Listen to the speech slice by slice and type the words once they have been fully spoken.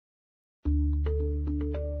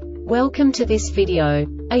Welcome to this video.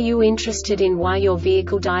 Are you interested in why your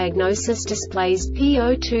vehicle diagnosis displays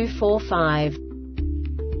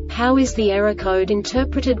P0245? How is the error code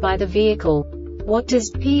interpreted by the vehicle? What does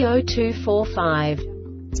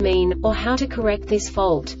P0245 mean, or how to correct this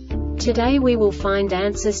fault? Today we will find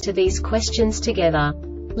answers to these questions together.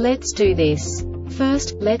 Let's do this.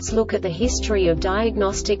 First, let's look at the history of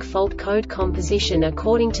diagnostic fault code composition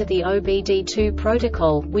according to the OBD2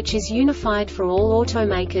 protocol, which is unified for all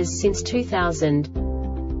automakers since 2000.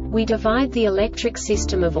 We divide the electric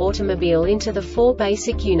system of automobile into the four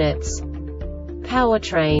basic units: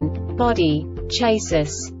 powertrain, body,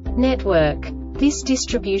 chassis, network. This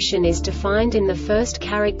distribution is defined in the first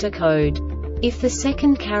character code. If the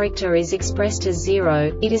second character is expressed as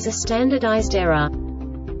 0, it is a standardized error.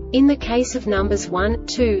 In the case of numbers 1,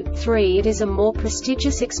 2, 3, it is a more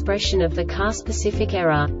prestigious expression of the car-specific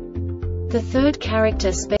error. The third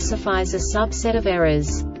character specifies a subset of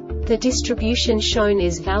errors. The distribution shown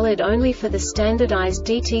is valid only for the standardized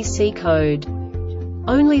DTC code.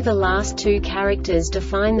 Only the last two characters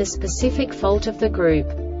define the specific fault of the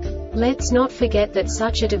group. Let's not forget that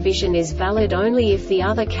such a division is valid only if the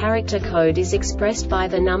other character code is expressed by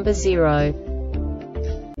the number 0.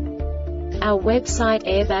 Our website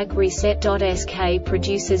airbagreset.sk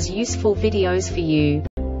produces useful videos for you.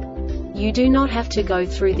 You do not have to go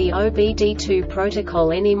through the OBD2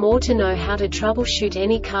 protocol anymore to know how to troubleshoot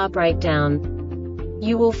any car breakdown.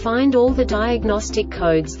 You will find all the diagnostic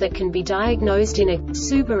codes that can be diagnosed in a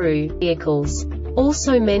Subaru vehicles.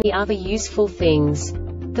 Also many other useful things.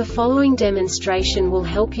 The following demonstration will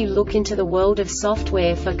help you look into the world of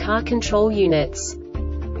software for car control units.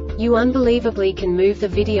 You unbelievably can move the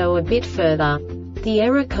video a bit further. The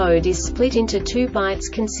error code is split into 2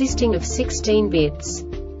 bytes consisting of 16 bits.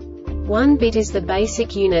 1 bit is the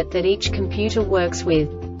basic unit that each computer works with.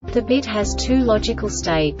 The bit has 2 logical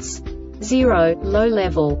states: 0, low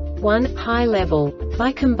level, 1, high level.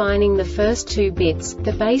 By combining the first 2 bits,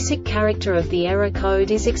 the basic character of the error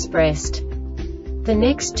code is expressed. The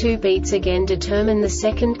next 2 beats again determine the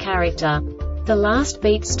second character. The last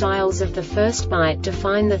beat styles of the first byte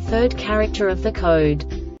define the third character of the code.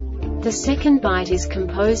 The second byte is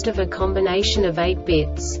composed of a combination of 8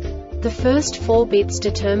 bits. The first 4 bits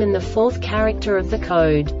determine the fourth character of the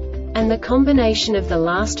code. And the combination of the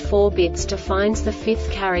last 4 bits defines the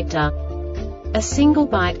fifth character. A single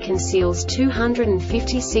byte conceals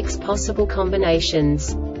 256 possible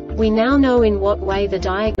combinations. We now know in what way the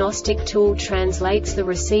diagnostic tool translates the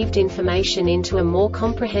received information into a more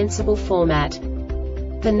comprehensible format.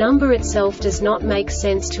 The number itself does not make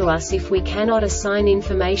sense to us if we cannot assign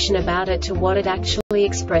information about it to what it actually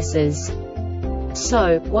expresses.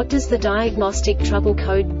 So, what does the diagnostic trouble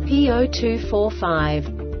code P0245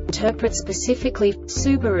 interpret specifically for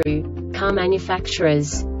Subaru car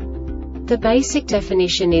manufacturers? The basic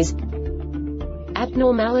definition is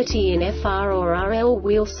abnormality in s.r.o.the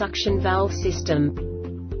wheel suction valve system.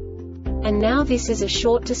 And now this is a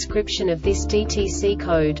short description of this DTC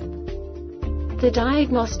code. The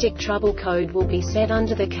diagnostic trouble code will be set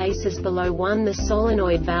under the cases below. 1. The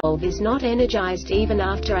solenoid valve is not energized even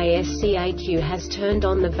after ASC-ECU has turned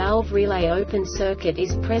on. The valve relay open circuit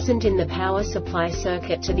is present in the power supply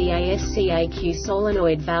circuit to the ASC-ECU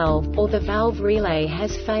solenoid valve, or the valve relay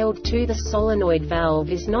has failed. 2. The solenoid valve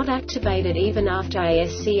is not activated even after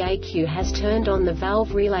ASC-ECU has turned on. The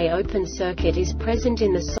valve relay open circuit is present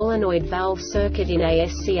in the solenoid valve circuit in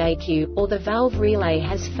ASC-ECU, or the valve relay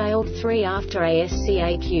has failed. 3. After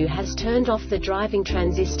ASC-ECU has turned off the driving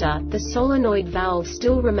transistor, the solenoid valve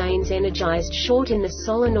still remains energized short in the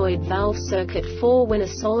solenoid valve circuit. 4. When a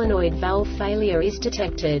solenoid valve failure is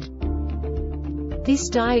detected. This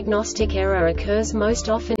diagnostic error occurs most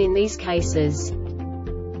often in these cases: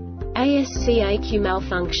 ASC-ECU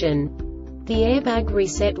malfunction. The Airbag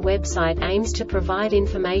Reset website aims to provide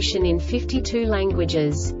information in 52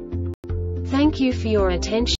 languages. Thank you for your attention.